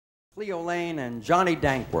Cleo Laine and Johnny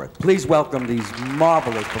Dankworth. Please welcome these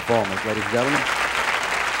marvelous performers, ladies and gentlemen.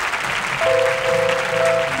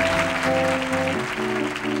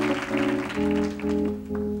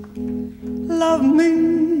 Love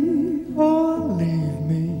me or leave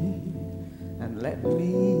me and let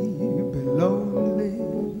me be lonely.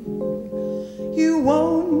 You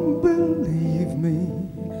won't believe me,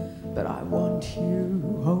 but I want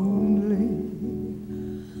you only.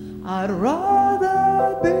 I'd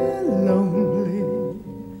rather be lonely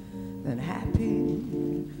than happy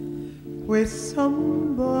with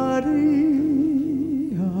somebody.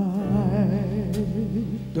 I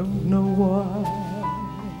don't know why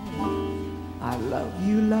I love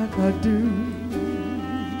you like I do.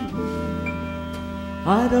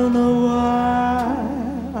 I don't know why,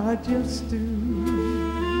 I just do.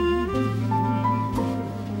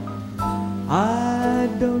 I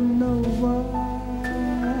don't know why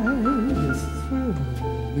you thrill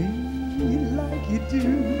me like you do.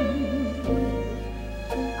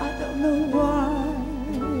 I don't know why,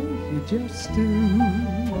 you just do.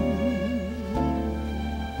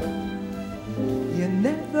 You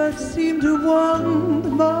never seem to want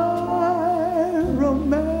my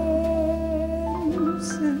romancing,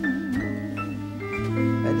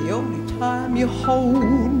 and the only time you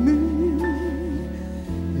hold me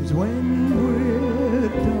is when we're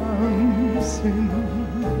dancing.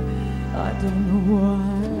 I don't know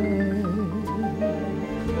why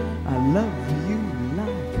I love you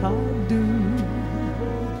like I do.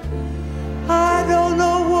 I don't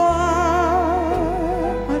know why,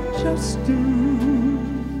 I just do.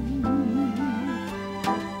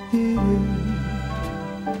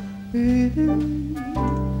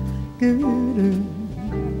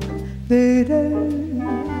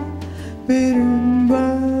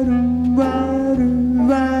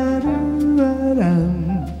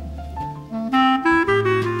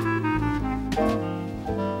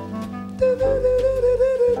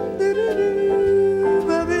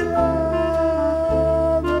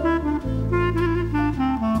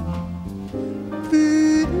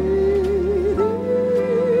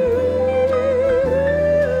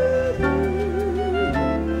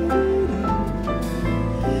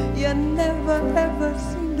 You never ever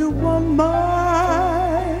seem to want my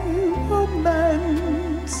romancing,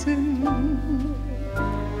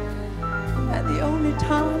 and the only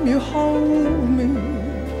time you hold me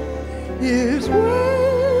is when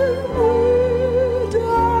we're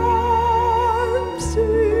dancing.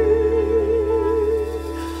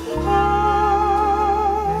 I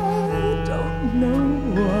don't know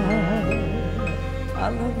why I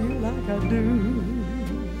love you like I do.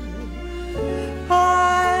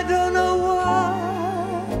 I don't know why,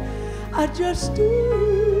 I just do.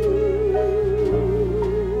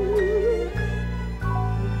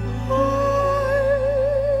 I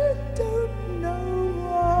don't know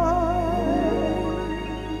why,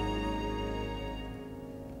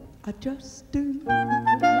 I just do.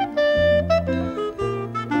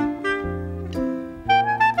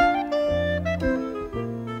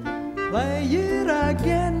 Play it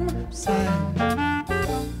again, Sam.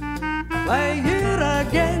 Play it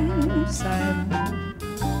again, Sam.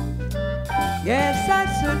 Yes,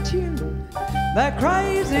 that's a tune, that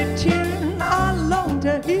crazy tune I long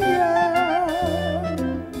to hear.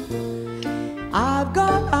 I've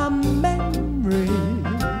got a memory,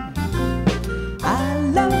 a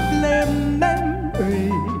lovely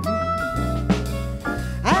memory,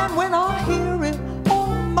 and when I hear it,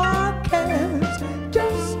 all my cares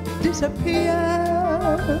just disappear.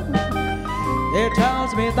 It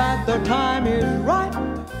tells me that the time is right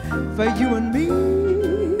for you and me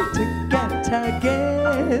to get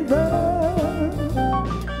together.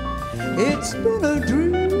 It's been a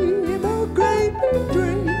dream, a great big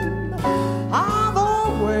dream I've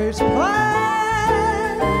always planned.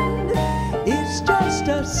 It's just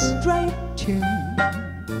a straight tune,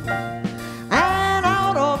 an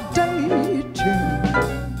out-of-date tune,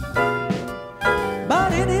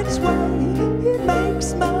 but in its way it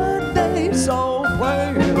makes my day. So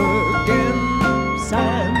play it again,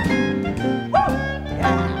 Sam. Woo!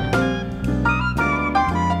 Yeah.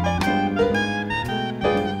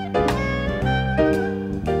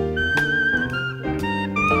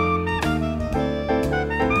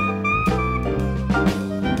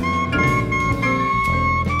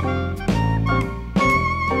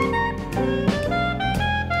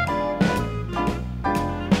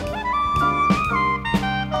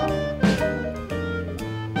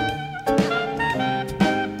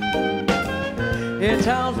 It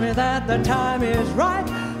tells me that the time is right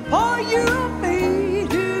for you and me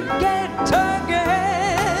to get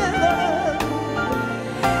together.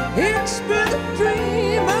 It's been a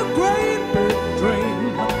dream, a great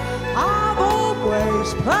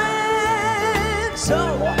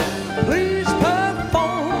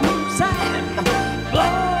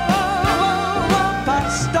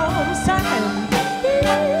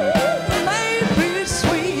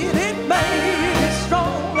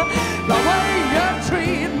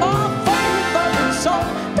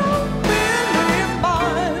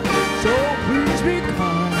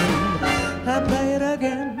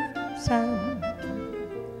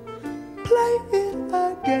Play it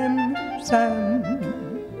again, Sam.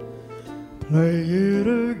 Play it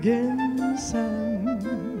again,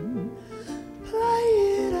 Sam. Play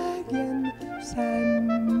it again,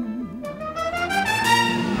 Sam.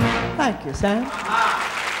 Thank you, Sam.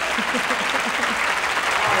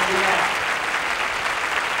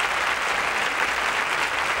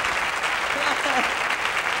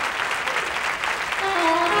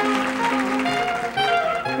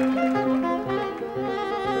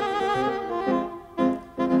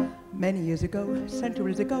 Many years ago,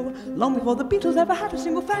 centuries ago, long before the Beatles ever had a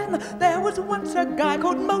single fan, there was once a guy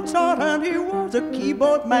called Mozart, and he was a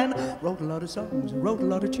keyboard man. Wrote a lot of songs, wrote a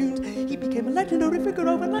lot of tunes. He became a legendary figure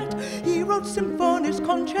overnight. He wrote symphonies,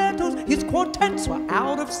 concertos, his quartets were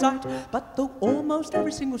out of sight. But though almost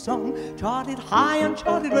every single song charted high and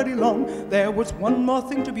charted very long, there was one more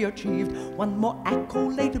thing to be achieved, one more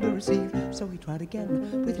accolade to be received. So he tried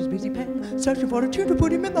again with his busy pen, searching for a tune to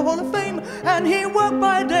put him in the Hall of Fame. And he worked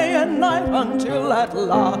by day and night until at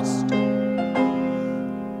last the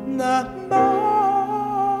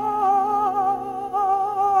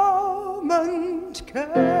moment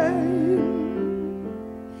came.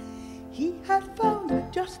 He had found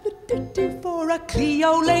just the ditty for a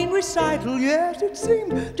Cleo Laine recital. Yes, it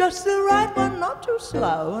seemed just the right one, not too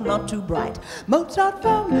slow, not too bright. Mozart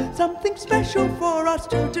found something special for us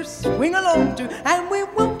to swing along to, and we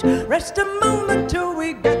won't rest a moment till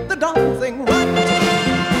we get the darn thing right.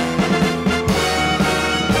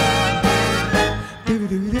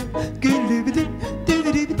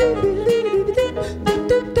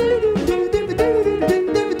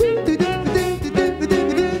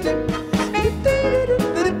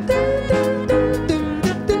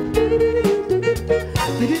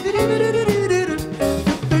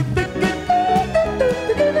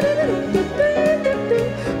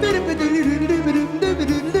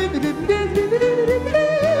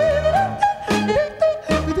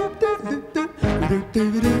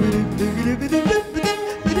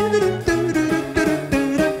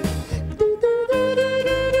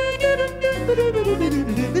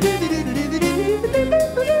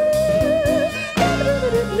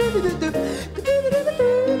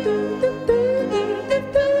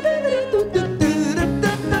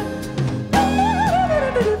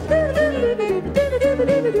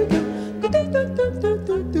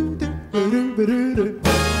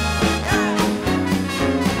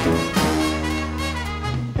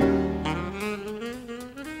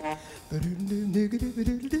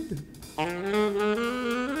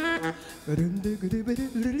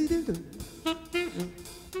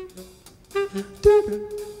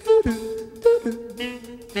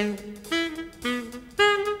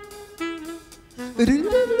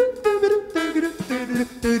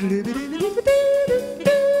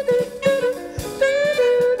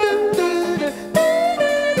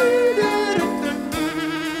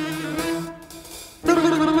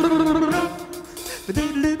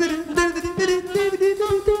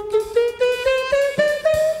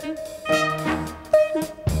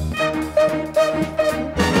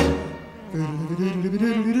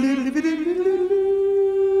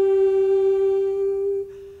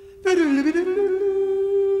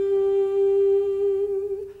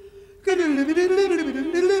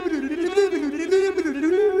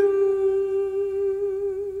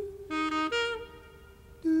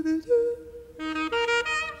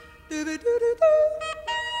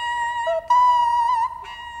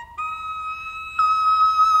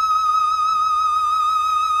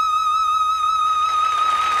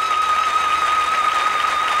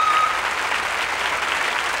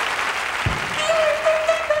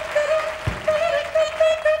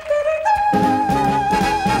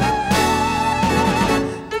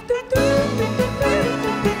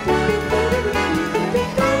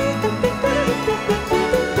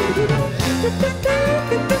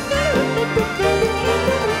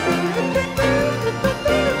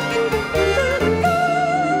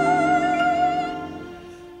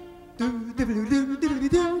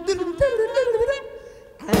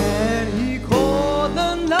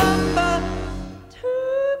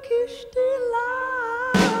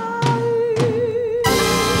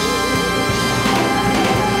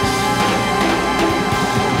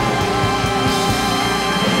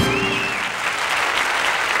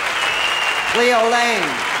 Cleo Laine,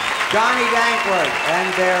 Johnny Dankworth,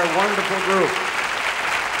 and their wonderful group.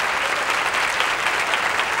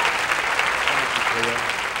 Thank you, Cleo.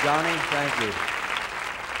 Johnny, thank you.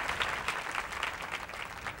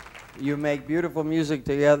 You make beautiful music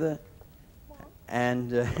together,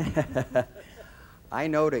 and I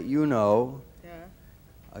know that you know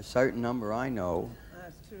a certain number I know.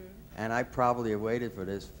 That's true. And I probably have waited for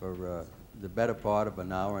this for the better part of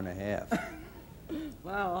an hour and a half.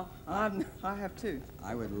 Well, I have too.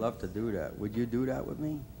 I would love to do that. Would you do that with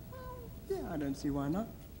me? Yeah, I don't see why not.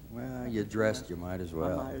 Well, you're dressed, you might as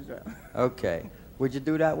well. I might as well. Okay. Would you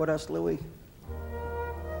do that with us, Louie?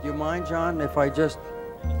 Do you mind, John, if I just...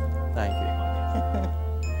 Thank you.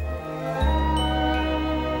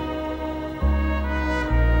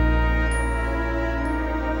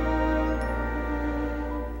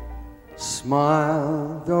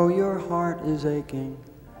 Smile, though your heart is aching.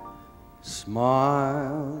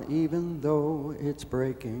 Smile, even though it's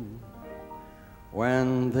breaking.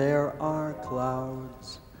 When there are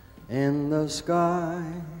clouds in the sky,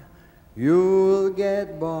 you'll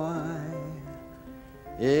get by.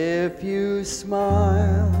 If you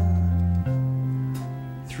smile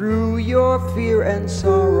through your fear and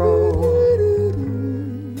sorrow,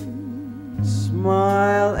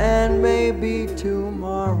 smile and maybe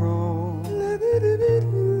tomorrow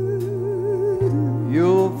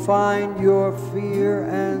you'll find your fear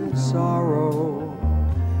and sorrow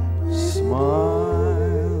smile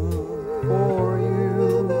for you.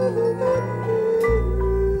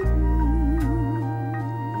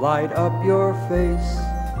 Light up your face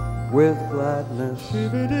with gladness.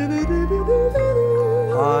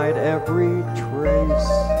 Hide every trace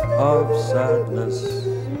of sadness.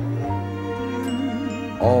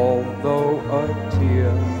 Although a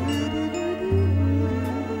tear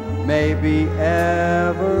may be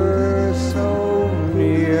ever so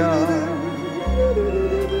near,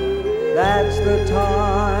 that's the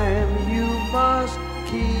time you must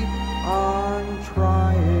keep on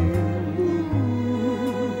trying.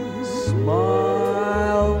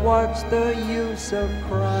 Smile, what's the use of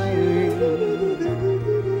crying?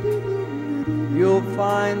 You'll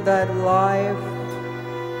find that life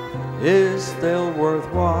is still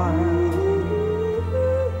worthwhile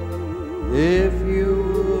if you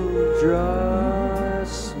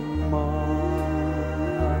just smile.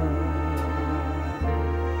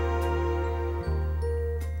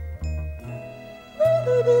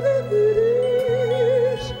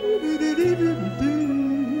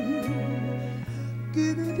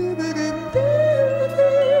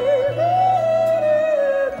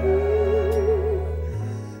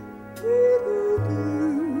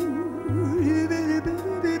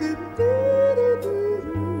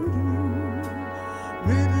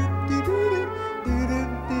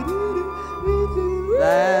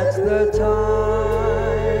 That's the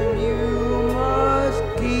time you must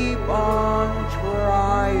keep on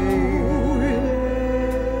trying.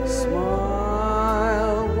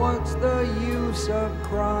 Smile, what's the use of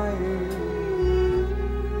crying?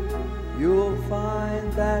 You'll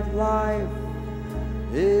find that life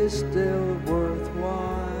is still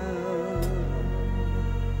worthwhile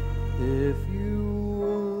if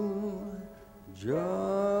you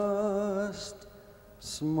just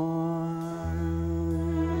smile.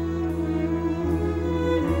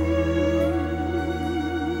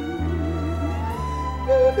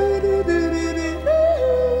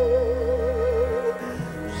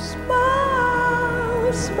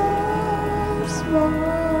 Smile, smile,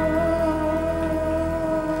 smile.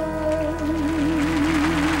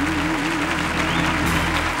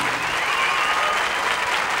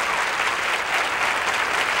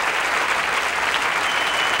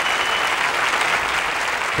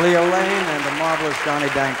 Cleo Laine and the marvelous Johnny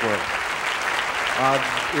Dankworth.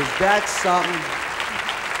 Is that something?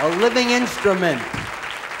 A living instrument.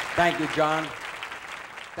 Thank you, John.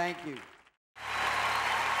 Thank you.